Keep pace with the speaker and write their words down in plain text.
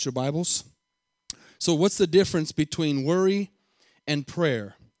Your Bibles. So what's the difference between worry and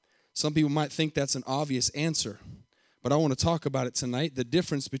prayer? Some people might think that's an obvious answer, but I want to talk about it tonight, the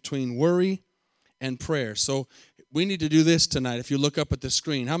difference between worry and prayer. So we need to do this tonight. If you look up at the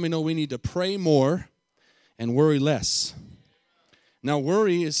screen, how many know we need to pray more and worry less? Now,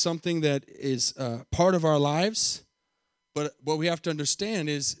 worry is something that is part of our lives, but what we have to understand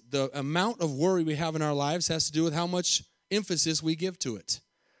is the amount of worry we have in our lives has to do with how much emphasis we give to it.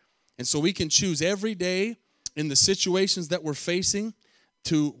 And so we can choose every day in the situations that we're facing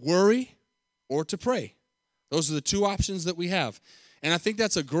to worry or to pray. Those are the two options that we have. And I think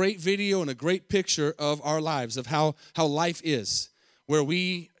that's a great video and a great picture of our lives, of how life is, where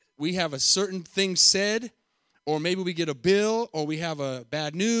we have a certain thing said, or maybe we get a bill, or we have a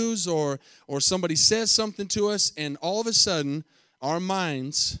bad news, or somebody says something to us, and all of a sudden, our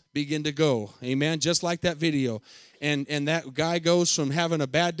minds begin to go. Amen? Just like that video. And that guy goes from having a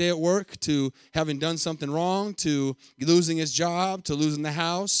bad day at work to having done something wrong to losing his job to losing the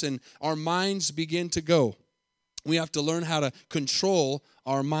house, and our minds begin to go. We have to learn how to control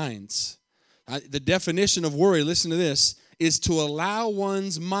our minds. The definition of worry, listen to this, is to allow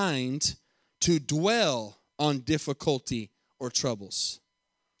one's mind to dwell on difficulty or troubles.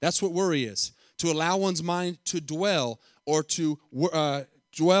 That's what worry is. To allow one's mind to dwell or to allow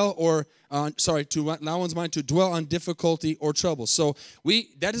one's mind to dwell on difficulty or trouble. So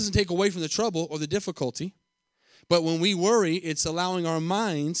that doesn't take away from the trouble or the difficulty, but when we worry, it's allowing our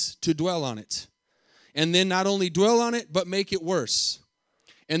minds to dwell on it. And then not only dwell on it, but make it worse.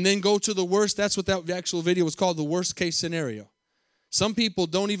 And then go to the worst. That's what that actual video was called, the worst case scenario. Some people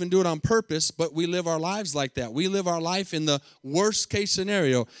don't even do it on purpose, but we live our lives like that. We live our life in the worst case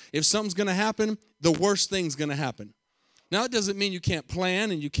scenario. If something's going to happen, the worst thing's going to happen. Now, it doesn't mean you can't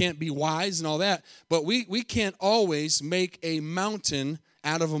plan and you can't be wise and all that, but we can't always make a mountain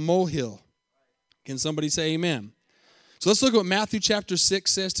out of a molehill. Can somebody say amen? So let's look at what Matthew chapter 6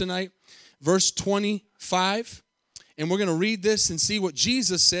 says tonight, verse 25, and we're going to read this and see what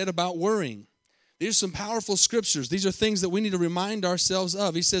Jesus said about worrying. These are some powerful scriptures. These are things that we need to remind ourselves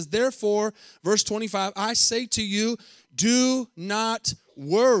of. He says, therefore, verse 25, I say to you, do not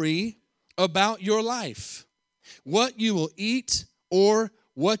worry about your life, what you will eat or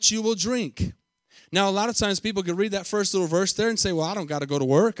what you will drink. Now, a lot of times people could read that first little verse there and say, well, I don't got to go to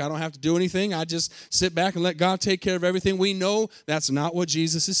work. I don't have to do anything. I just sit back and let God take care of everything. We know that's not what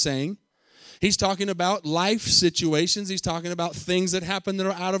Jesus is saying. He's talking about life situations. He's talking about things that happen that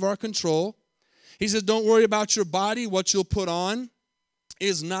are out of our control. He says, don't worry about your body, what you'll put on.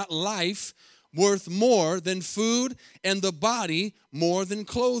 Is not life worth more than food, and the body more than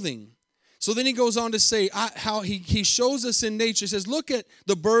clothing? So then he goes on to say how he shows us in nature. He says, look at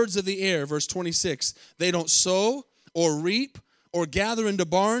the birds of the air, verse 26. They don't sow or reap or gather into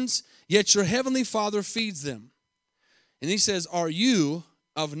barns, yet your heavenly Father feeds them. And he says, are you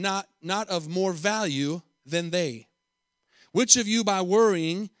of not of more value than they? Which of you by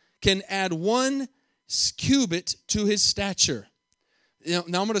worrying can add 1 cubit to his stature? Now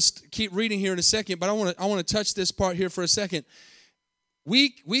I'm going to keep reading here in a second, but I want to touch this part here for a second.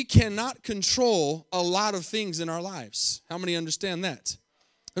 We cannot control a lot of things in our lives. How many understand that?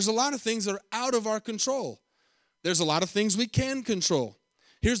 There's a lot of things that are out of our control. There's a lot of things we can control.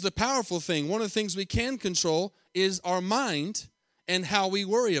 Here's the powerful thing. One of the things we can control is our mind and how we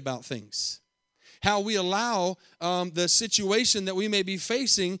worry about things. How we allow the situation that we may be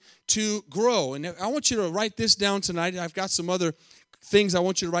facing to grow. And I want you to write this down tonight. I've got some other things I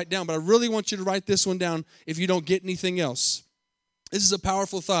want you to write down, but I really want you to write this one down if you don't get anything else. This is a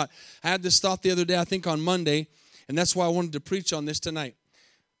powerful thought. I had this thought the other day, I think on Monday, and that's why I wanted to preach on this tonight.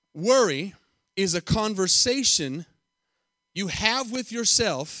 Worry is a conversation you have with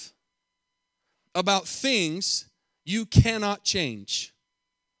yourself about things you cannot change.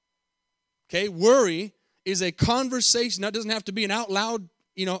 Okay, worry is a conversation. Now, it doesn't have to be an out loud,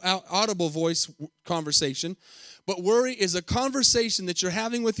 audible voice conversation, but worry is a conversation that you're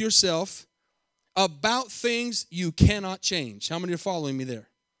having with yourself about things you cannot change. How many are following me there?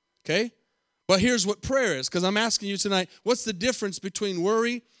 Okay, but here's what prayer is, because I'm asking you tonight, what's the difference between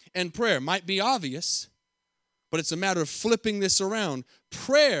worry and prayer? Might be obvious, but it's a matter of flipping this around.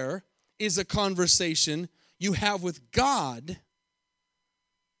 Prayer is a conversation you have with God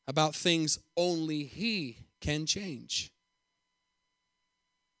about things only He can change.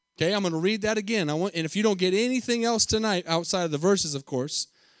 Okay, I'm going to read that again. And if you don't get anything else tonight, outside of the verses, of course,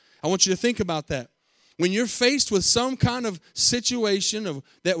 I want you to think about that. When you're faced with some kind of situation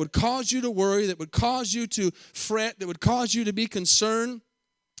that would cause you to worry, that would cause you to fret, that would cause you to be concerned,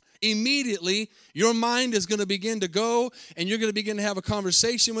 immediately your mind is going to begin to go, and you're going to begin to have a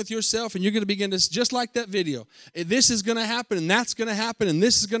conversation with yourself, and you're going to begin to, just like that video, this is going to happen, and that's going to happen, and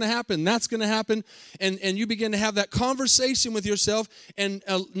this is going to happen, and that's going to happen, and you begin to have that conversation with yourself, and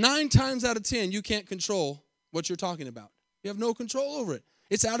 9 times out of 10, you can't control what you're talking about. You have no control over it.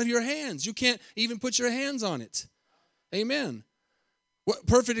 It's out of your hands. You can't even put your hands on it. Amen. What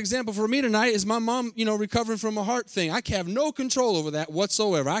perfect example for me tonight is my mom, recovering from a heart thing. I have no control over that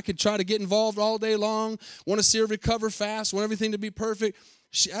whatsoever. I could try to get involved all day long, want to see her recover fast, want everything to be perfect.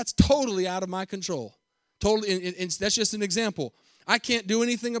 That's totally out of my control. Totally, and that's just an example. I can't do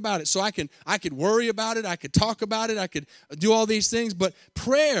anything about it. So I could worry about it. I could talk about it. I could do all these things. But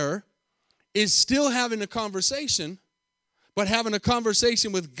prayer is still having a conversation, but having a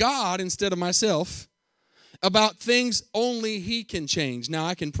conversation with God instead of myself about things only He can change. Now,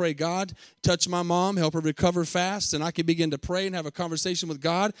 I can pray, God, touch my mom, help her recover fast, and I can begin to pray and have a conversation with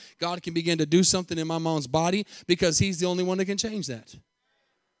God. God can begin to do something in my mom's body because He's the only one that can change that.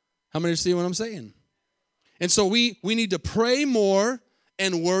 How many see what I'm saying? And so we need to pray more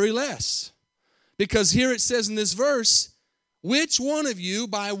and worry less. Because here it says in this verse, which one of you,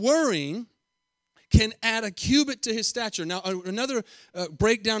 by worrying, can add a cubit to his stature? Now, another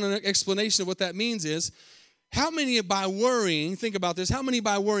breakdown and explanation of what that means is, how many by worrying, think about this, how many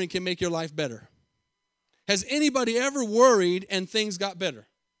by worrying can make your life better? Has anybody ever worried and things got better?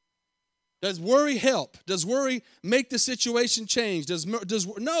 Does worry help? Does worry make the situation change?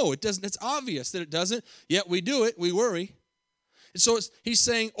 No, it doesn't. It's obvious that it doesn't, yet we do it, we worry. And so he's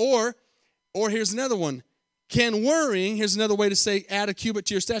saying, or here's another one. Can worrying, here's another way to say add a cubit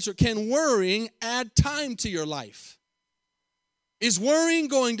to your stature, can worrying add time to your life? Is worrying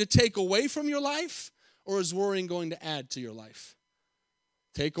going to take away from your life, or is worrying going to add to your life?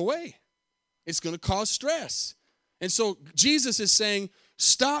 Take away. It's going to cause stress. And so Jesus is saying,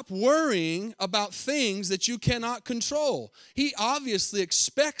 stop worrying about things that you cannot control. He obviously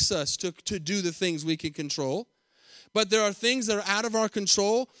expects us to do the things we can control. But there are things that are out of our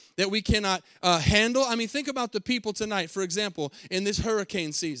control that we cannot handle. I mean, think about the people tonight, for example, in this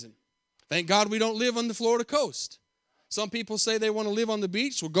hurricane season. Thank God we don't live on the Florida coast. Some people say they want to live on the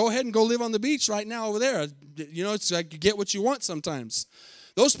beach. Well, go ahead and go live on the beach right now over there. It's like you get what you want sometimes.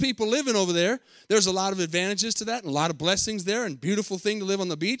 Those people living over there, there's a lot of advantages to that and a lot of blessings there and beautiful thing to live on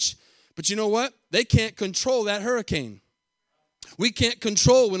the beach. But you know what? They can't control that hurricane. We can't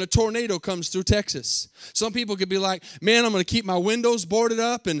control when a tornado comes through Texas. Some people could be like, man, I'm going to keep my windows boarded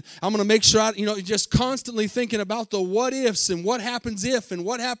up and I'm going to make sure, just constantly thinking about the what ifs and what happens if and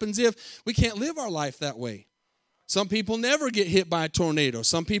what happens if. We can't live our life that way. Some people never get hit by a tornado.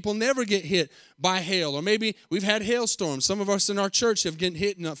 Some people never get hit by hail. Or maybe we've had hailstorms. Some of us in our church have gotten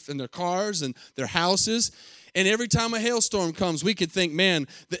hit in their cars and their houses. And every time a hailstorm comes, we could think, man,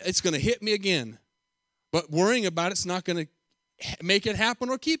 it's going to hit me again. But worrying about it's not going to make it happen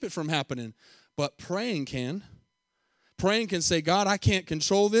or keep it from happening. But praying can. Praying can say, God, I can't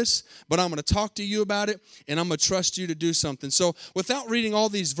control this, but I'm going to talk to you about it, and I'm going to trust you to do something. So without reading all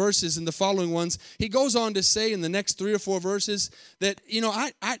these verses and the following ones, he goes on to say in the next 3 or 4 verses that,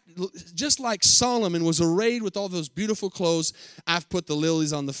 I just like Solomon was arrayed with all those beautiful clothes, I've put the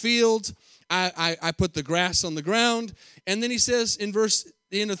lilies on the field, I put the grass on the ground. And then he says in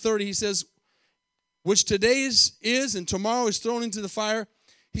the end of 30, he says, which today is and tomorrow is thrown into the fire.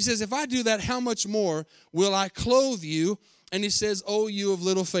 He says, if I do that, how much more will I clothe you? And he says, oh, you of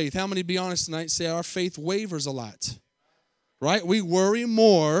little faith. How many, be honest tonight, say our faith wavers a lot? Right? We worry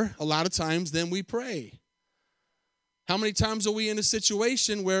more a lot of times than we pray. How many times are we in a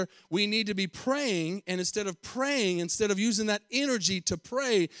situation where we need to be praying, and instead of using that energy to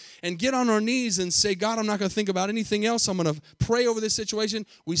pray and get on our knees and say, God, I'm not going to think about anything else. I'm going to pray over this situation.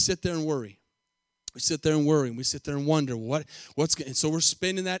 We sit there and worry. We sit there and worry, and we sit there and wonder what's going. And so we're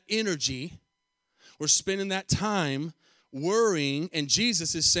spending that energy, we're spending that time worrying, and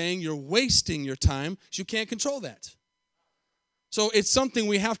Jesus is saying you're wasting your time. So you can't control that. So it's something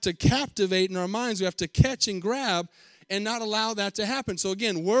we have to captivate in our minds. We have to catch and grab and not allow that to happen. So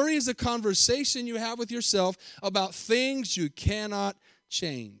again, worry is a conversation you have with yourself about things you cannot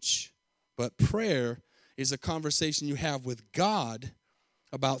change. But prayer is a conversation you have with God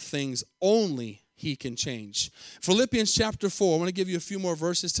about things only He can change. Philippians chapter 4, I want to give you a few more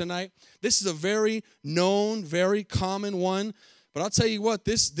verses tonight. This is a very known, very common one. But I'll tell you what,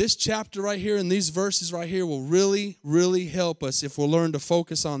 this chapter right here and these verses right here will really, really help us if we'll learn to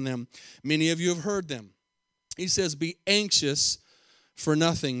focus on them. Many of you have heard them. He says, be anxious for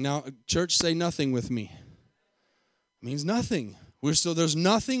nothing. Now, church, say nothing with me. It means nothing. There's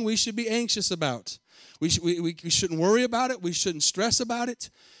nothing we should be anxious about. We shouldn't worry about it. We shouldn't stress about it.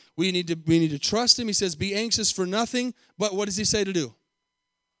 We need to trust him. He says, be anxious for nothing. But what does he say to do?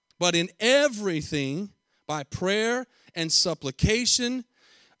 But in everything, by prayer and supplication,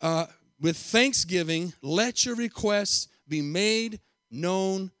 with thanksgiving, let your requests be made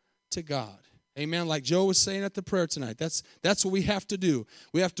known to God. Amen. Like Joe was saying at the prayer tonight, that's what we have to do.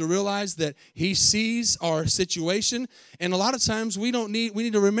 We have to realize that he sees our situation, and a lot of times we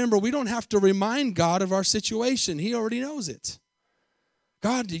need to remember we don't have to remind God of our situation. He already knows it.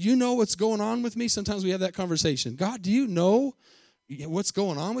 God, do you know what's going on with me? Sometimes we have that conversation. God, do you know what's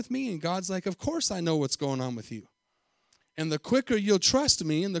going on with me? And God's like, of course I know what's going on with you. And the quicker you'll trust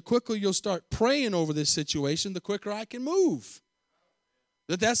me and the quicker you'll start praying over this situation, the quicker I can move.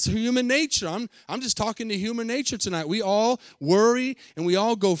 That's human nature. I'm just talking to human nature tonight. We all worry and we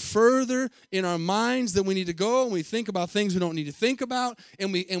all go further in our minds than we need to go, and we think about things we don't need to think about,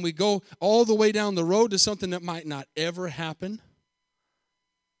 and we go all the way down the road to something that might not ever happen.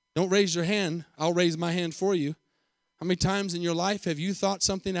 Don't raise your hand. I'll raise my hand for you. How many times in your life have you thought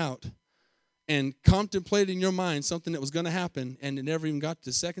something out and contemplated in your mind something that was going to happen, and it never even got to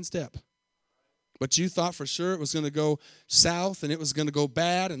the second step? But you thought for sure it was going to go south, and it was going to go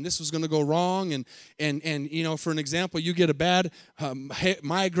bad, and this was going to go wrong. And you know, for an example, you get a bad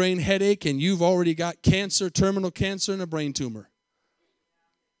migraine headache, and you've already got cancer, terminal cancer, and a brain tumor.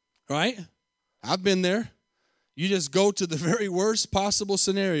 Right? I've been there. You just go to the very worst possible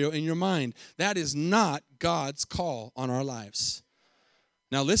scenario in your mind. That is not God's call on our lives.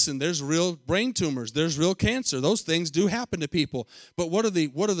 Now listen, there's real brain tumors, there's real cancer. Those things do happen to people. But what are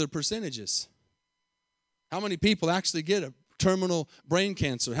the percentages? How many people actually get a terminal brain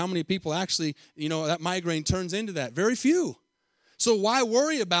cancer? How many people actually, that migraine turns into that? Very few. So why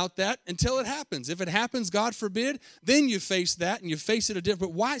worry about that until it happens? If it happens, God forbid, then you face that and you face it a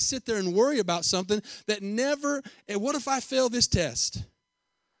different. But why sit there and worry about something that never, and what if I fail this test?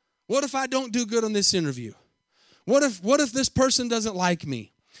 What if I don't do good on this interview? What if this person doesn't like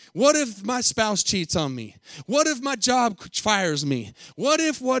me? What if my spouse cheats on me? What if my job fires me? What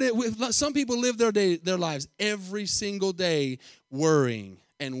if some people live their lives every single day worrying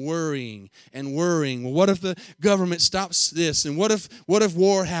and worrying and worrying. Well, what if the government stops this? And what if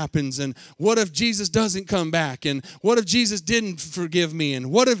war happens? And what if Jesus doesn't come back? And what if Jesus didn't forgive me?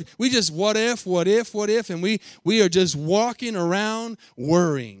 And what if we just what if, and we are just walking around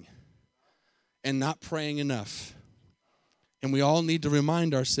worrying and not praying enough. And we all need to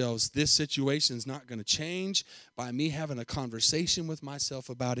remind ourselves this situation is not going to change by me having a conversation with myself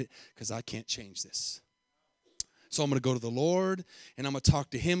about it, because I can't change this. So I'm going to go to the Lord and I'm going to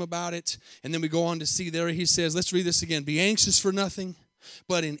talk to him about it. And then we go on to see there, he says, let's read this again. Be anxious for nothing,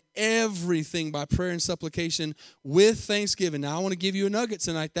 but in everything by prayer and supplication with thanksgiving. Now I want to give you a nugget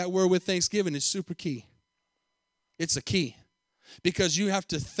tonight. That word with thanksgiving is super key. It's a key because you have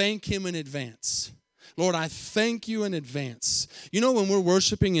to thank him in advance. Lord, I thank you in advance. You know, when we're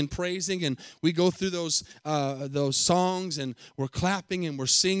worshiping and praising and we go through those songs and we're clapping and we're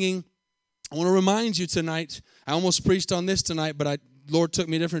singing, I want to remind you tonight, I almost preached on this tonight, but Lord took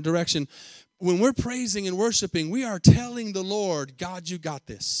me a different direction. When we're praising and worshiping, we are telling the Lord, God, you got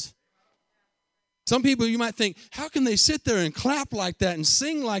this. Some people, you might think, how can they sit there and clap like that and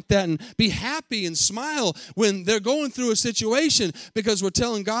sing like that and be happy and smile when they're going through a situation? Because we're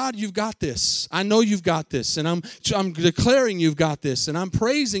telling God, you've got this. I know you've got this. And I'm declaring you've got this. And I'm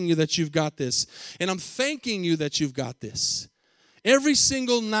praising you that you've got this. And I'm thanking you that you've got this. Every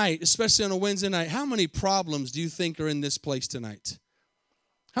single night, especially on a Wednesday night, how many problems do you think are in this place tonight?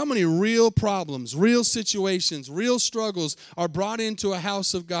 How many real problems, real situations, real struggles are brought into a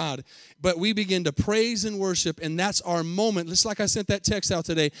house of God? But we begin to praise and worship, and that's our moment. Just like I sent that text out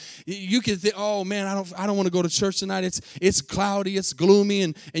today. You can think, oh man, I don't want to go to church tonight. It's cloudy, it's gloomy,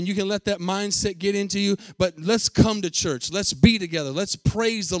 and you can let that mindset get into you. But let's come to church. Let's be together. Let's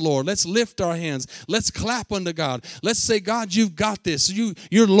praise the Lord. Let's lift our hands. Let's clap unto God. Let's say, God, you've got this.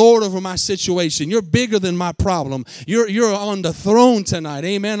 You're Lord over my situation. You're bigger than my problem. You're on the throne tonight.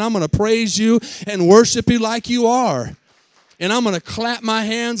 Amen. I'm going to praise you and worship you like you are. And I'm going to clap my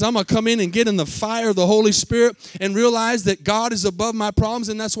hands. I'm going to come in and get in the fire of the Holy Spirit and realize that God is above my problems.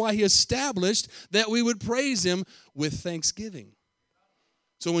 And that's why he established that we would praise him with thanksgiving.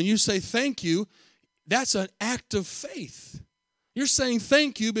 So when you say thank you, that's an act of faith. You're saying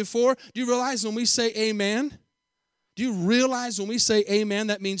thank you before. Do you realize when we say amen? Do you realize when we say amen,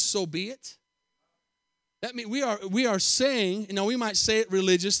 that means so be it? That means we are saying, we might say it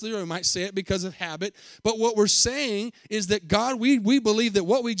religiously or we might say it because of habit, but what we're saying is that God, we believe that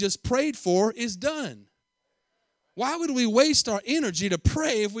what we just prayed for is done. Why would we waste our energy to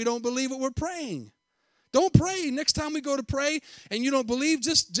pray if we don't believe what we're praying? Don't pray. Next time we go to pray and you don't believe,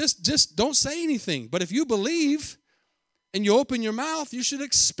 just don't say anything. But if you believe and you open your mouth, you should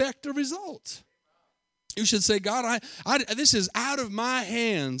expect a result. You should say, God, this is out of my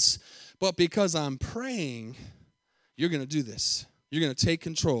hands, but because I'm praying, you're going to do this. You're going to take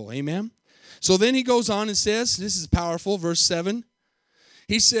control. Amen? So then he goes on and says, this is powerful, verse 7.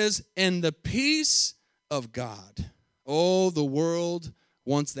 He says, and the peace of God. Oh, the world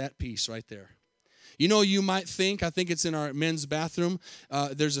wants that peace right there. You know, you might think, I think it's in our men's bathroom,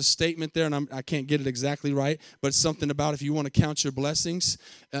 there's a statement there, and I can't get it exactly right, but it's something about if you want to count your blessings,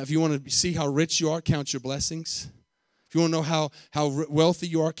 if you want to see how rich you are, count your blessings. If you want to know how wealthy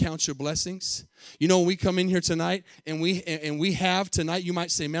you are, count your blessings. You know, when we come in here tonight, and we have tonight, you might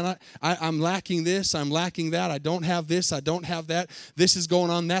say, man, I'm lacking this, I'm lacking that, I don't have this, I don't have that, this is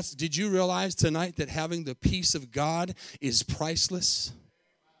going on, that's. Did you realize tonight that having the peace of God is priceless?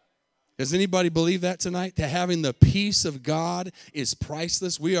 Does anybody believe that tonight? That having the peace of God is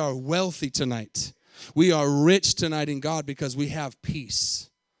priceless? We are wealthy tonight. We are rich tonight in God because we have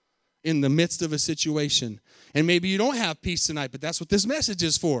peace in the midst of a situation. And maybe you don't have peace tonight, but that's what this message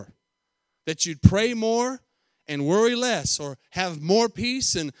is for. That you'd pray more and worry less, or have more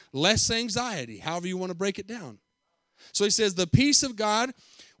peace and less anxiety, however you want to break it down. So he says, the peace of God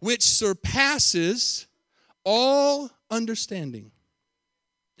which surpasses all understanding.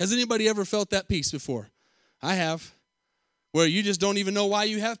 Has anybody ever felt that peace before? I have. Where you just don't even know why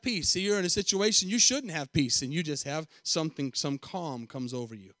you have peace. See, you're in a situation you shouldn't have peace, and you just have some calm comes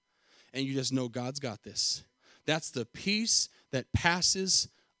over you. And you just know God's got this. That's the peace that passes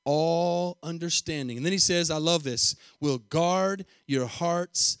all understanding. And then he says, I love this, will guard your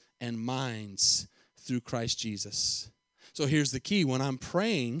hearts and minds through Christ Jesus. So here's the key. When I'm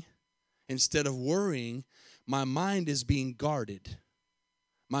praying, instead of worrying, my mind is being guarded.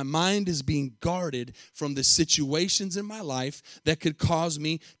 My mind is being guarded from the situations in my life that could cause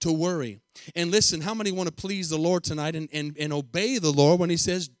me to worry. And listen, how many want to please the Lord tonight and obey the Lord when he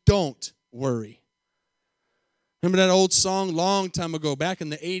says, don't worry? Remember that old song long time ago, back in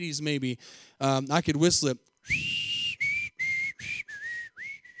the 80s maybe? I could whistle it.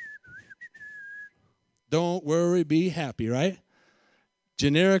 Don't worry, be happy, right?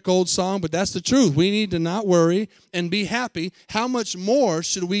 Generic old song, but that's the truth. We need to not worry and be happy. How much more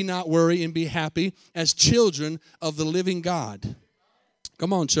should we not worry and be happy as children of the living God?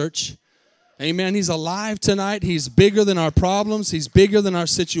 Come on, church. Amen. He's alive tonight. He's bigger than our problems. He's bigger than our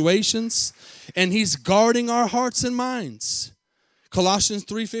situations. And he's guarding our hearts and minds. Colossians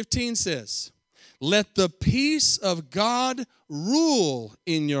 3:15 says, let the peace of God rule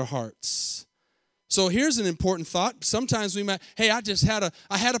in your hearts. So here's an important thought. Sometimes we might, hey,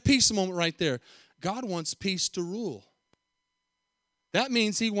 I had a peace moment right there. God wants peace to rule. That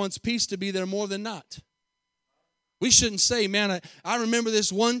means he wants peace to be there more than not. We shouldn't say, man, I remember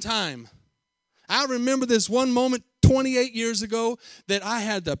this one time. I remember this one moment 28 years ago that I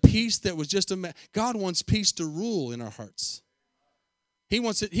had the peace that was just God wants peace to rule in our hearts. He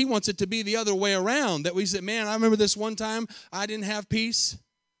wants it to be the other way around, that we say, man, I remember this one time I didn't have peace.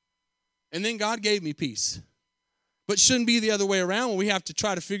 And then God gave me peace. But shouldn't be the other way around when we have to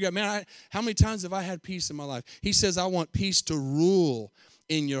try to figure out, man, how many times have I had peace in my life? He says, I want peace to rule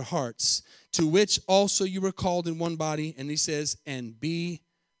in your hearts, to which also you were called in one body. And he says, and be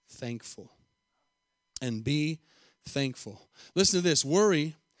thankful. And be thankful. Listen to this.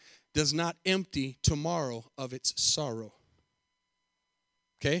 Worry does not empty tomorrow of its sorrow.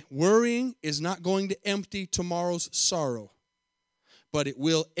 Okay? Worrying is not going to empty tomorrow's sorrow, but it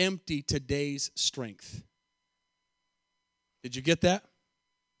will empty today's strength. Did you get that?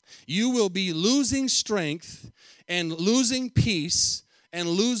 You will be losing strength and losing peace and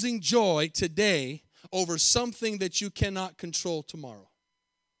losing joy today over something that you cannot control tomorrow.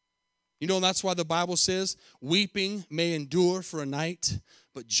 You know, that's why the Bible says, weeping may endure for a night,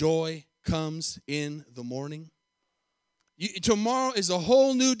 but joy comes in the morning. Tomorrow is a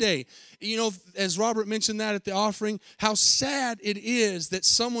whole new day. You know, as Robert mentioned that at the offering, how sad it is that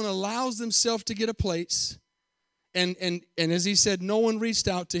someone allows themselves to get a place, and as he said, no one reached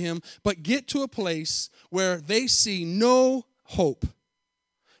out to him, but get to a place where they see no hope,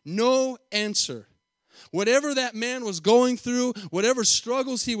 no answer. Whatever that man was going through, whatever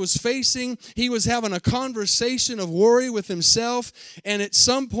struggles he was facing, he was having a conversation of worry with himself. And at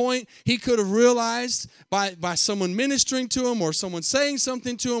some point, he could have realized by someone ministering to him or someone saying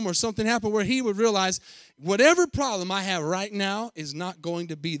something to him or something happened where he would realize, whatever problem I have right now is not going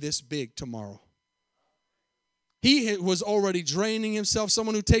to be this big tomorrow. He was already draining himself.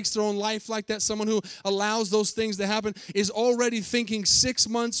 Someone who takes their own life like that, someone who allows those things to happen, is already thinking 6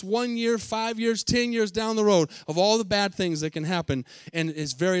 months, 1 year, 5 years, 10 years down the road of all the bad things that can happen. And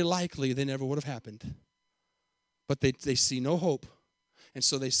it's very likely they never would have happened. But they see no hope. And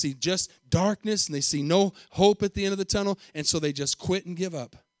so they see just darkness, and they see no hope at the end of the tunnel. And so they just quit and give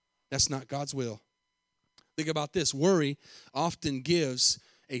up. That's not God's will. Think about this. Worry often gives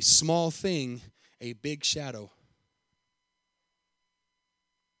a small thing a big shadow.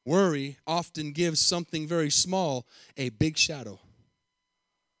 Worry often gives something very small a big shadow.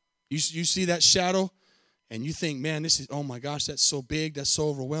 You see that shadow and you think, man, this is, oh my gosh, that's so big, that's so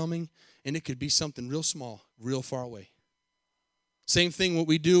overwhelming. And it could be something real small, real far away. Same thing what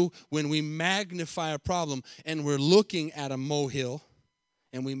we do when we magnify a problem and we're looking at a molehill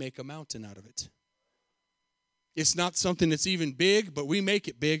and we make a mountain out of it. It's not something that's even big, but we make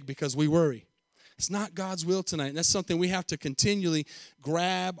it big because we worry. It's not God's will tonight. And that's something we have to continually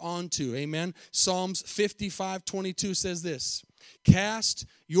grab onto. Amen. Psalms 55:22 says this. Cast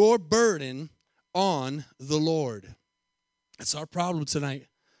your burden on the Lord. That's our problem tonight.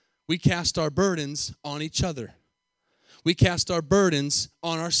 We cast our burdens on each other. We cast our burdens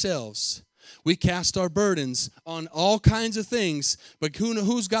on ourselves. We cast our burdens on all kinds of things. But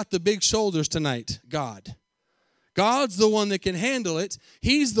who's got the big shoulders tonight? God. God's the one that can handle it.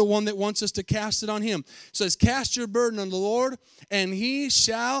 He's the one that wants us to cast it on him. It says, cast your burden on the Lord, and he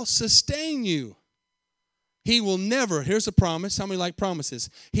shall sustain you. He will never, here's a promise. How many like promises?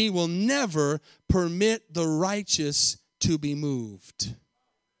 He will never permit the righteous to be moved.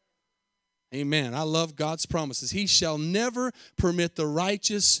 Amen. I love God's promises. He shall never permit the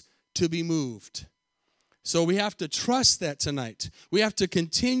righteous to be moved. So we have to trust that tonight. We have to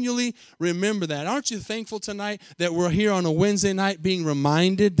continually remember that. Aren't you thankful tonight that we're here on a Wednesday night being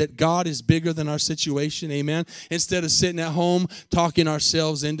reminded that God is bigger than our situation? Amen. Instead of sitting at home talking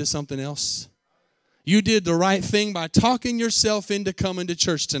ourselves into something else. You did the right thing by talking yourself into coming to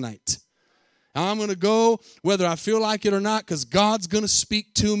church tonight. I'm going to go whether I feel like it or not because God's going to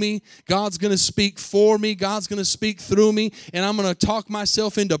speak to me. God's going to speak for me. God's going to speak through me. And I'm going to talk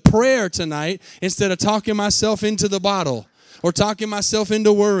myself into prayer tonight instead of talking myself into the bottle or talking myself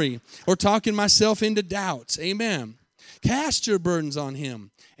into worry or talking myself into doubts. Amen. Cast your burdens on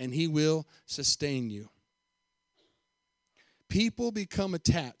him and he will sustain you. People become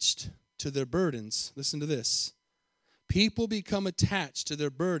attached to their burdens. Listen to this. People become attached to their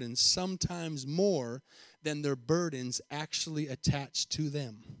burdens sometimes more than their burdens actually attach to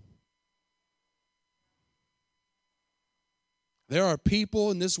them. There are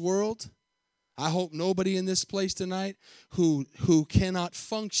people in this world, I hope nobody in this place tonight, who cannot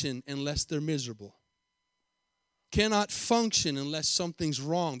function unless they're miserable. Cannot function unless something's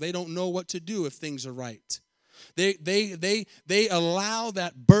wrong. They don't know what to do if things are right. They allow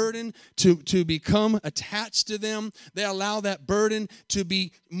that burden to become attached to them. They allow that burden to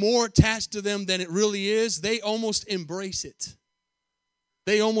be more attached to them than it really is. They almost embrace it.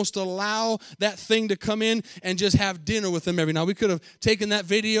 They almost allow that thing to come in and just have dinner with them every night. We could have taken that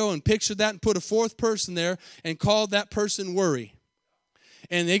video and pictured that and put a fourth person there and called that person Worry.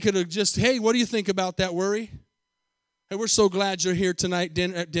 And they could have just, hey, what do you think about that, Worry? Hey, we're so glad you're here tonight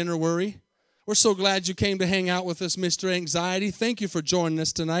at dinner, Worry. We're so glad you came to hang out with us, Mr. Anxiety. Thank you for joining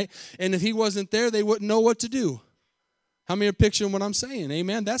us tonight. And if he wasn't there, they wouldn't know what to do. How many are picturing what I'm saying?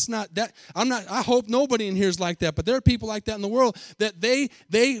 Amen. That's not that. I hope nobody in here is like that, but there are people like that in the world that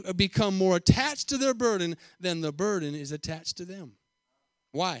they become more attached to their burden than the burden is attached to them.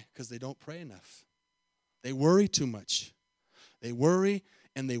 Why? Because they don't pray enough. They worry too much. They worry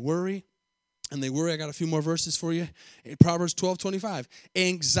and they worry. And they worry. I got a few more verses for you. Proverbs 12:25.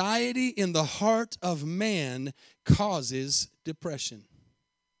 Anxiety in the heart of man causes depression.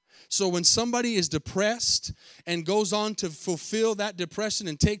 So when somebody is depressed and goes on to fulfill that depression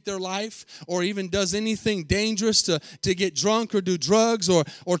and take their life, or even does anything dangerous to get drunk or do drugs or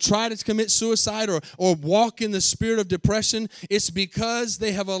try to commit suicide or walk in the spirit of depression, it's because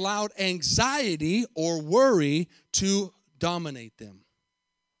they have allowed anxiety or worry to dominate them.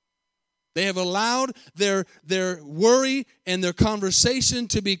 They have allowed their worry and their conversation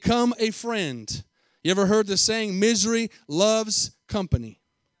to become a friend. You ever heard the saying, misery loves company?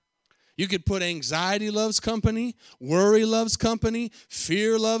 You could put anxiety loves company, worry loves company,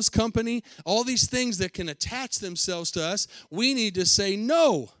 fear loves company. All these things that can attach themselves to us, we need to say,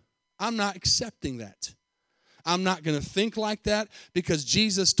 no, I'm not accepting that. I'm not going to think like that because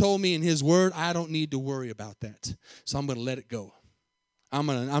Jesus told me in his word, I don't need to worry about that. So I'm going to let it go. I'm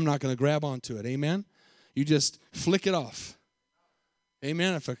not going to grab onto it. Amen? You just flick it off.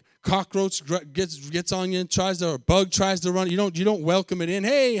 Amen? If a cockroach gets on you, or a bug tries to run. You don't welcome it in.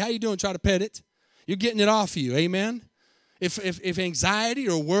 Hey, how you doing? Try to pet it. You're getting it off of you. Amen. If anxiety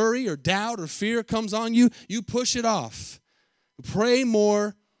or worry or doubt or fear comes on you, you push it off. Pray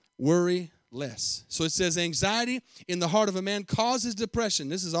more, worry less. So it says anxiety in the heart of a man causes depression.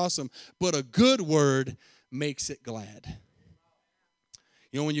 This is awesome. But a good word makes it glad.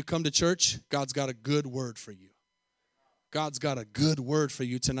 You know, when you come to church, God's got a good word for you. God's got a good word for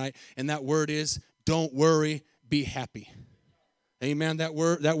you tonight. And that word is, don't worry, be happy. Amen. That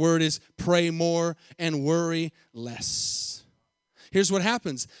word is pray more and worry less. Here's what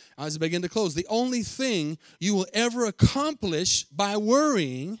happens as I begin to close. The only thing you will ever accomplish by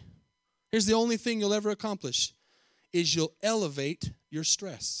worrying, here's the only thing you'll ever accomplish, is you'll elevate your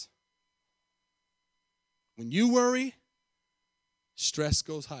stress. When you worry, stress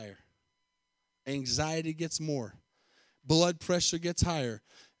goes higher. Anxiety gets more. Blood pressure gets higher.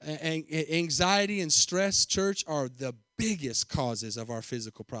 Anxiety and stress, church, are the biggest causes of our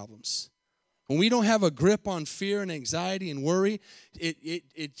physical problems. When we don't have a grip on fear and anxiety and worry,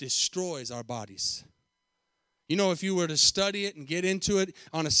 it destroys our bodies. You know, if you were to study it and get into it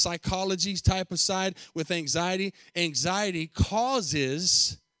on a psychology type of side with anxiety, anxiety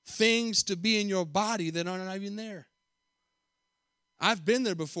causes things to be in your body that are not even there. I've been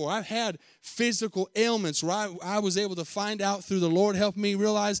there before. I've had physical ailments where I was able to find out through the Lord helped me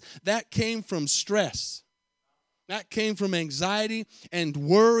realize that came from stress. That came from anxiety and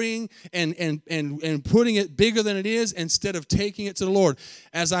worrying and putting it bigger than it is instead of taking it to the Lord.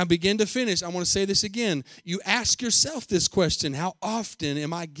 As I begin to finish, I want to say this again. You ask yourself this question: how often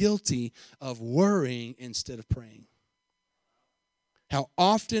am I guilty of worrying instead of praying? How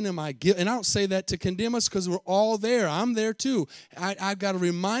often am I guilty? And I don't say that to condemn us because we're all there. I'm there too. I've got to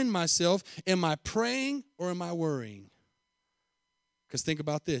remind myself, am I praying or am I worrying? Because think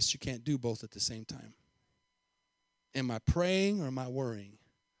about this, you can't do both at the same time. Am I praying or am I worrying?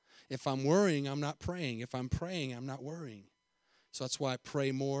 If I'm worrying, I'm not praying. If I'm praying, I'm not worrying. So that's why I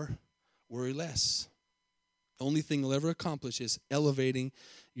pray more, worry less. The only thing you'll ever accomplish is elevating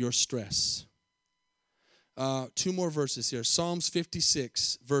your stress. 2 more verses here. Psalms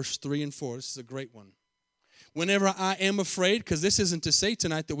 56, verse 3 and 4. This is a great one. Whenever I am afraid, because this isn't to say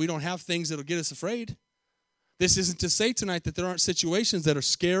tonight that we don't have things that will get us afraid. This isn't to say tonight that there aren't situations that are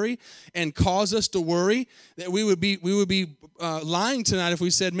scary and cause us to worry. That we would be lying tonight if we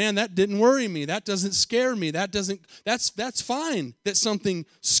said, "Man, that didn't worry me. That doesn't scare me. That's fine that something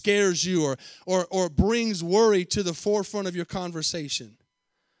scares you or brings worry to the forefront of your conversation."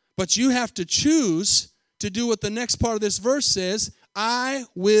 But you have to choose to do what the next part of this verse says: I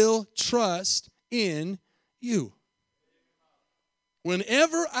will trust in you.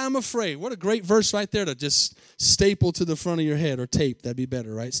 Whenever I'm afraid. What a great verse right there to just staple to the front of your head, or tape. That'd be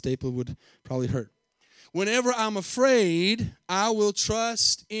better, right? Staple would probably hurt. Whenever I'm afraid, I will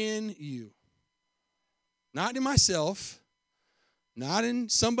trust in you. Not in myself, not in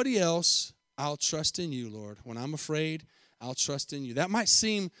somebody else. I'll trust in you, Lord. When I'm afraid, I'll trust in you. That might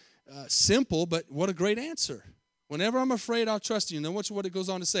seem simple, but what a great answer. Whenever I'm afraid, I'll trust you. And then watch what it goes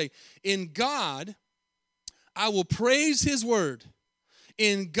on to say. In God, I will praise his word.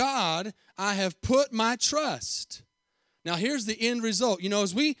 In God, I have put my trust. Now, here's the end result. You know,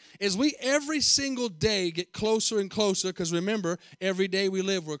 as we every single day get closer and closer, because remember, every day we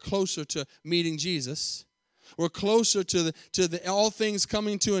live, we're closer to meeting Jesus. We're closer to the all things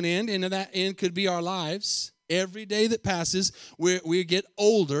coming to an end, and that end could be our lives. Every day that passes, we get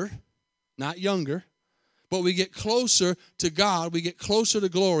older, not younger, but we get closer to God. We get closer to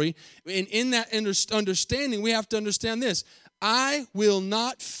glory. And in that understanding, we have to understand this. I will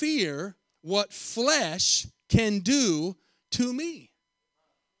not fear what flesh can do to me.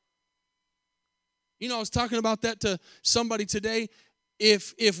 You know, I was talking about that to somebody today.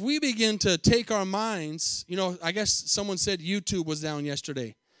 If we begin to take our minds, you know, I guess someone said YouTube was down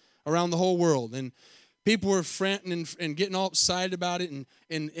yesterday around the whole world. And people were franting and getting all excited about it.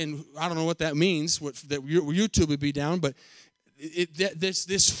 And I don't know what that means, that YouTube would be down. But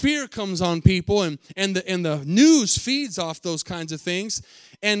this fear comes on people, and the news feeds off those kinds of things.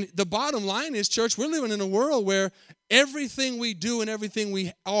 And the bottom line is, church, we're living in a world where everything we do and everything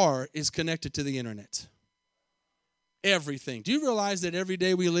we are is connected to the internet. Everything. Do you realize that every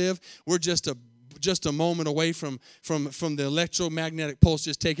day we live, we're just a moment away from the electromagnetic pulse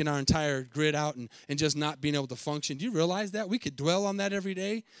just taking our entire grid out and just not being able to function? Do you realize that? We could dwell on that every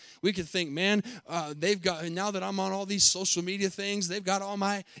day. We could think, man, they've got, now that I'm on all these social media things, they've got all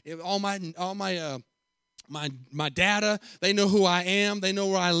my data. They know who I am. They know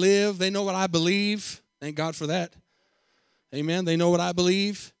where I live. They know what I believe. Thank God for that. Amen. They know what I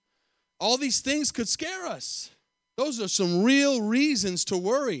believe. All these things could scare us. Those are some real reasons to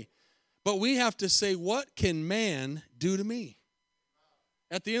worry. But we have to say, what can man do to me?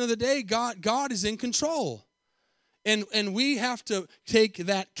 At the end of the day, God is in control. And we have to take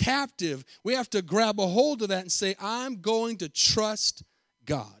that captive. We have to grab a hold of that and say, I'm going to trust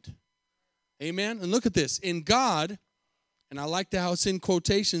God. Amen? And look at this. In God, and I like how it's in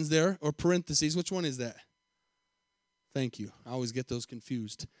quotations there, or parentheses. Which one is that? Thank you. I always get those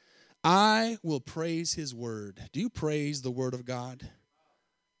confused. I will praise his word. Do you praise the word of God?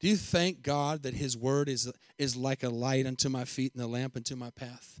 Do you thank God that his word is like a light unto my feet and a lamp unto my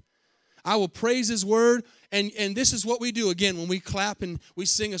path? I will praise his word, and this is what we do. Again, when we clap and we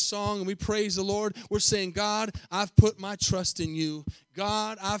sing a song and we praise the Lord, we're saying, God, I've put my trust in you.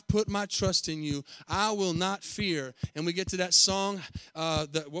 God, I've put my trust in you. I will not fear. And we get to that song.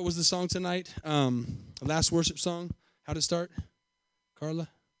 What was the song tonight? The last worship song. How did it start? Carla?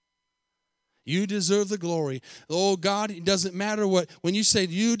 You deserve the glory. Oh, God, it doesn't matter what. When you say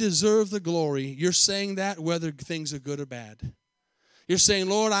you deserve the glory, you're saying that whether things are good or bad. You're saying,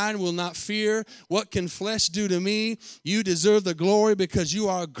 Lord, I will not fear. What can flesh do to me? You deserve the glory because you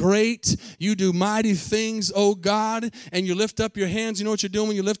are great. You do mighty things, oh God. And you lift up your hands. You know what you're doing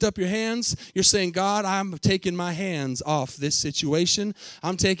when you lift up your hands? You're saying, God, I'm taking my hands off this situation.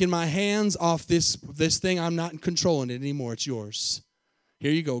 I'm taking my hands off this thing. I'm not controlling it anymore. It's yours.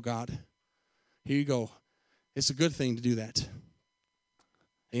 Here you go, God. Here you go. It's a good thing to do that.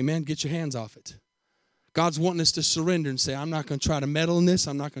 Amen. Get your hands off it. God's wanting us to surrender and say, I'm not going to try to meddle in this.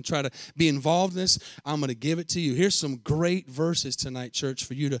 I'm not going to try to be involved in this. I'm going to give it to you. Here's some great verses tonight, church,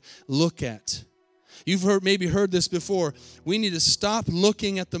 for you to look at. You've maybe heard this before. We need to stop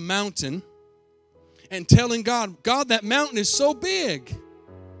looking at the mountain and telling God, God, that mountain is so big.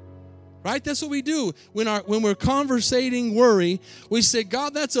 Right? That's what we do. When we're conversating worry, we say,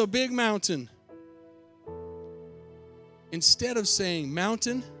 God, that's a big mountain. Instead of saying,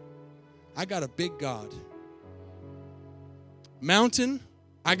 mountain, I got a big God. Mountain,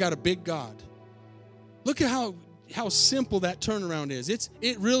 I got a big God. Look at how simple that turnaround is.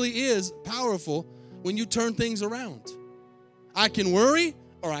 It really is powerful when you turn things around. I can worry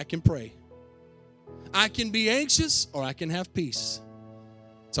or I can pray. I can be anxious or I can have peace.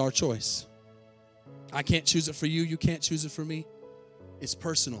 It's our choice. I can't choose it for you. You can't choose it for me. It's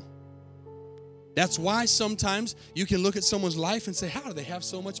personal. That's why sometimes you can look at someone's life and say, how do they have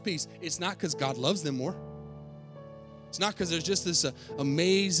so much peace? It's not because God loves them more. It's not because there's just this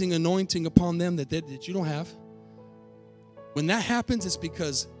amazing anointing upon them that you don't have. When that happens, it's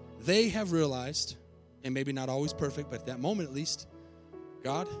because they have realized, and maybe not always perfect, but at that moment at least,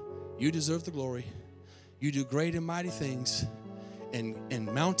 God, you deserve the glory. You do great and mighty things. And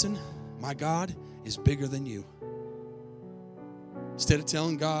mountain, my God, is bigger than you. Instead of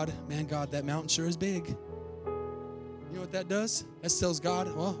telling God, man, God, that mountain sure is big. You know what that does? That tells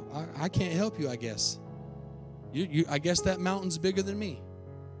God, well, I can't help you, I guess. I guess that mountain's bigger than me.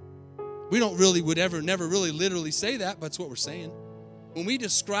 We don't really never really literally say that, but it's what we're saying. When we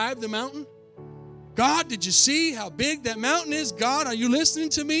describe the mountain, God, did you see how big that mountain is? God, are you listening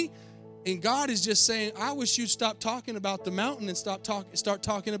to me? And God is just saying, I wish you'd stop talking about the mountain and start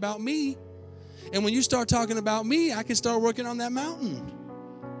talking about me. And when you start talking about me, I can start working on that mountain.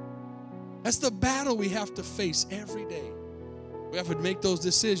 That's the battle we have to face every day. We have to make those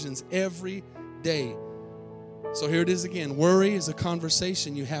decisions every day. So here it is again. Worry is a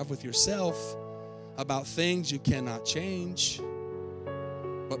conversation you have with yourself about things you cannot change.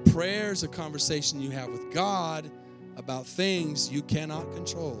 But prayer is a conversation you have with God about things you cannot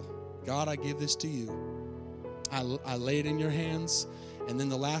control. God, I give this to you. I lay it in your hands. And then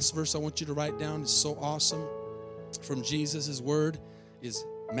the last verse I want you to write down is so awesome from Jesus' word is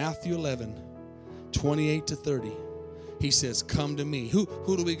Matthew 11, 28 to 30. He says, come to me. Who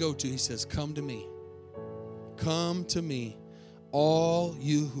do we go to? He says, come to me. Come to me, all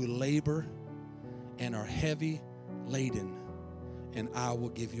you who labor and are heavy laden, and I will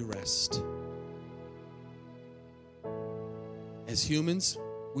give you rest. As humans,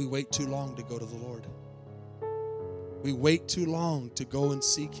 we wait too long to go to the Lord. We wait too long to go and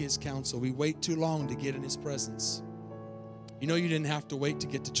seek his counsel. We wait too long to get in his presence. You know, you didn't have to wait to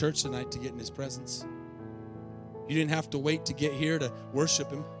get to church tonight to get in his presence. You didn't have to wait to get here to worship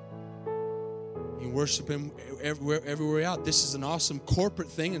him. You can worship him everywhere out. This is an awesome corporate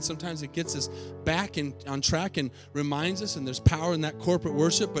thing, and sometimes it gets us back on track and reminds us, and there's power in that corporate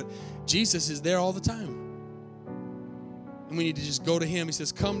worship, but Jesus is there all the time. And we need to just go to him. He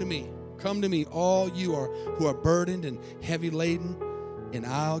says, come to me. Come to me, all you who are burdened and heavy laden, and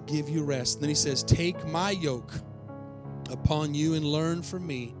I'll give you rest. And then he says, take my yoke upon you and learn from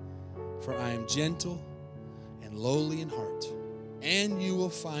me, For I am gentle and lowly in heart, and you will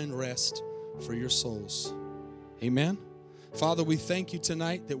find rest for your souls. Amen. Father, we thank you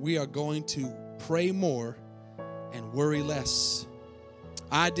tonight that we are going to pray more and worry less.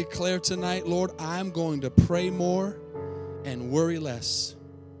 I declare tonight, Lord, I'm going to pray more and worry less.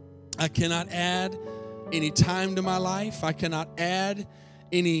 I cannot add any time to my life. I cannot add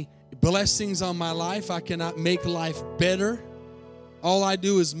any blessings on my life. I cannot make life better. All I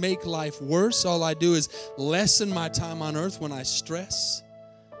do is make life worse. All I do is lessen my time on earth when I stress.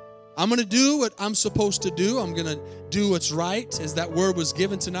 I'm going to do what I'm supposed to do. I'm going to do what's right, as that word was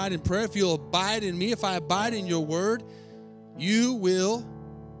given tonight in prayer. If you'll abide in me, if I abide in your word, you will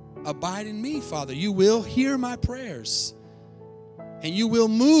abide in me, Father. You will hear my prayers. And you will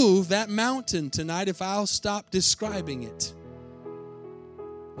move that mountain tonight if I'll stop describing it.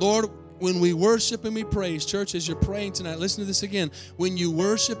 Lord, when we worship and we praise, church, as you're praying tonight, listen to this again. When you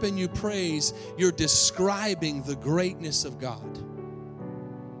worship and you praise, you're describing the greatness of God.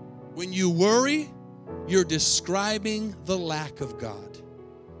 When you worry, you're describing the lack of God.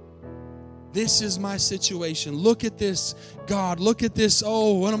 This is my situation. Look at this, God. Look at this.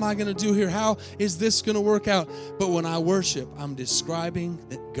 Oh, what am I going to do here? How is this going to work out? But when I worship, I'm describing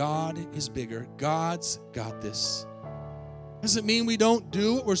that God is bigger. God's got this. Doesn't mean we don't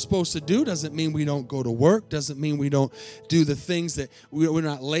do what we're supposed to do. Doesn't mean we don't go to work. Doesn't mean we don't do the things that we're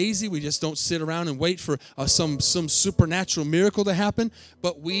not lazy. We just don't sit around and wait for some supernatural miracle to happen.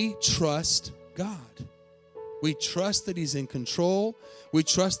 But we trust God. We trust that He's in control. We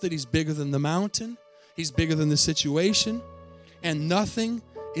trust that He's bigger than the mountain. He's bigger than the situation. And nothing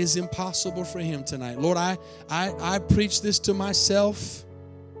is impossible for Him tonight. Lord, I preach this to myself.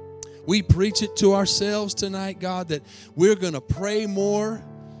 We preach it to ourselves tonight, God, that we're going to pray more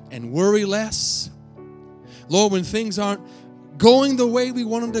and worry less. Lord, when things aren't going the way we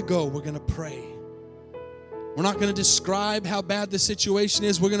want them to go, we're going to pray. We're not going to describe how bad the situation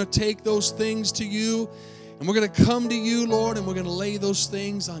is. We're going to take those things to you, and we're going to come to you, Lord, and we're going to lay those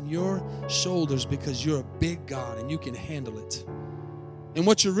things on your shoulders because you're a big God and you can handle it. And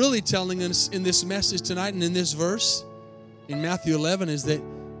what you're really telling us in this message tonight and in this verse in Matthew 11 is that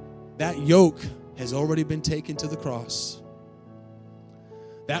yoke has already been taken to the cross.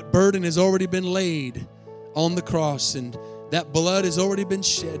 That burden has already been laid on the cross, and that blood has already been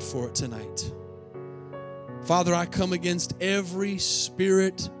shed for it tonight. Father, I come against every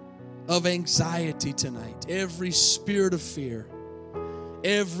spirit of anxiety tonight, every spirit of fear,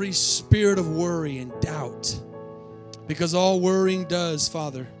 every spirit of worry and doubt, because all worrying does,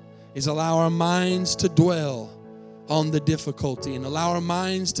 Father, is allow our minds to dwell on the difficulty, and allow our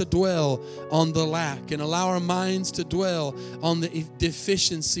minds to dwell on the lack, and allow our minds to dwell on the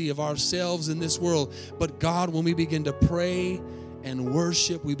deficiency of ourselves in this world. But God, when we begin to pray and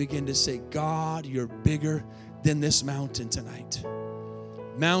worship, we begin to say, God, you're bigger than this mountain tonight.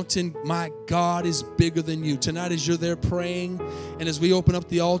 Mountain, my God is bigger than you. Tonight, as you're there praying, and as we open up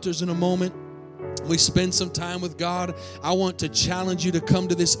the altars in a moment, we spend some time with God, I want to challenge you to come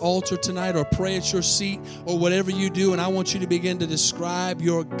to this altar tonight or pray at your seat or whatever you do, and I want you to begin to describe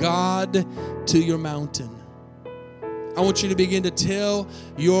your God to your mountain. I want you to begin to tell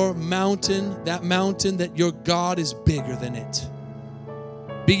your mountain, that your God is bigger than it.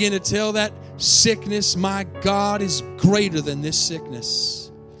 Begin to tell that sickness, my God is greater than this sickness.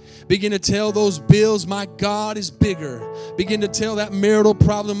 Begin to tell those bills, my God is bigger. Begin to tell that marital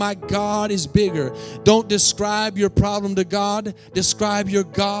problem, my God is bigger. Don't describe your problem to God. Describe your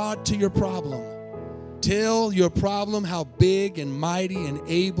God to your problem. Tell your problem how big and mighty and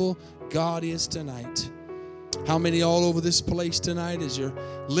able God is tonight. How many all over this place tonight, as you're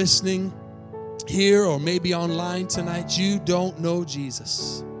listening here or maybe online tonight, you don't know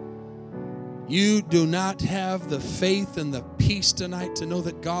Jesus? You do not have the faith and the peace tonight to know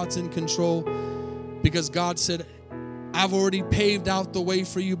that God's in control, because God said, I've already paved out the way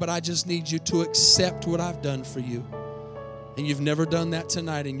for you, but I just need you to accept what I've done for you. And you've never done that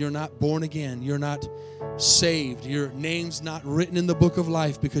tonight, and you're not born again. You're not saved. Your name's not written in the book of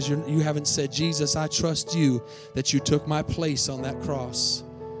life because you haven't said, Jesus, I trust you that you took my place on that cross.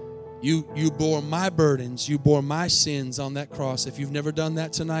 You bore my burdens. You bore my sins on that cross. If you've never done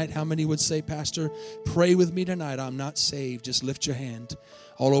that tonight, how many would say, Pastor, pray with me tonight? I'm not saved. Just lift your hand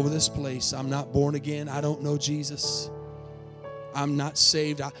all over this place. I'm not born again. I don't know Jesus. I'm not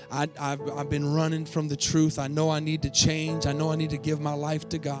saved. I've been running from the truth. I know I need to change. I know I need to give my life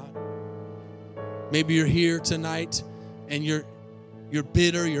to God. Maybe you're here tonight and you're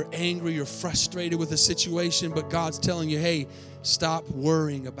bitter, you're angry, you're frustrated with a situation, but God's telling you, hey, stop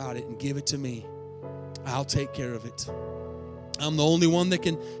worrying about it and give it to me. I'll take care of it. I'm the only one that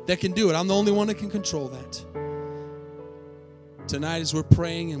can do it. I'm the only one that can control that. Tonight, as we're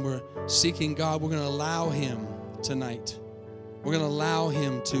praying and we're seeking God, we're going to allow Him tonight. We're going to allow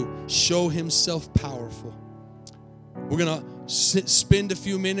Him to show Himself powerful. We're going to spend a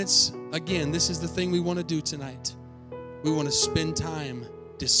few minutes. Again, this is the thing we want to do tonight. We want to spend time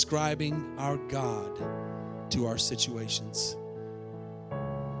describing our God to our situations.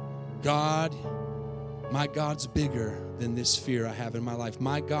 God, my God's bigger than this fear I have in my life.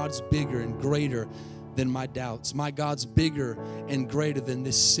 My God's bigger and greater than my doubts. My God's bigger and greater than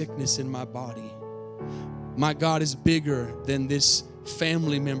this sickness in my body. My God is bigger than this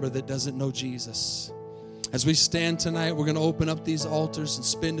family member that doesn't know Jesus. As we stand tonight, we're going to open up these altars and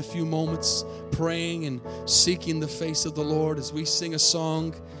spend a few moments praying and seeking the face of the Lord as we sing a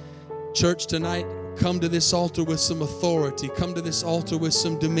song. Church, tonight, come to this altar with some authority. Come to this altar with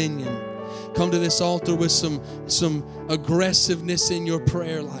some dominion. Come to this altar with some aggressiveness in your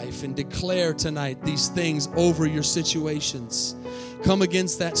prayer life and declare tonight these things over your situations. Come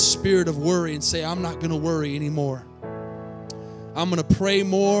against that spirit of worry and say, I'm not going to worry anymore. I'm going to pray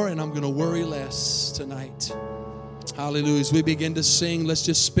more and I'm going to worry less tonight. Hallelujah. As we begin to sing, let's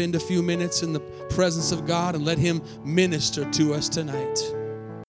just spend a few minutes in the presence of God and let Him minister to us tonight.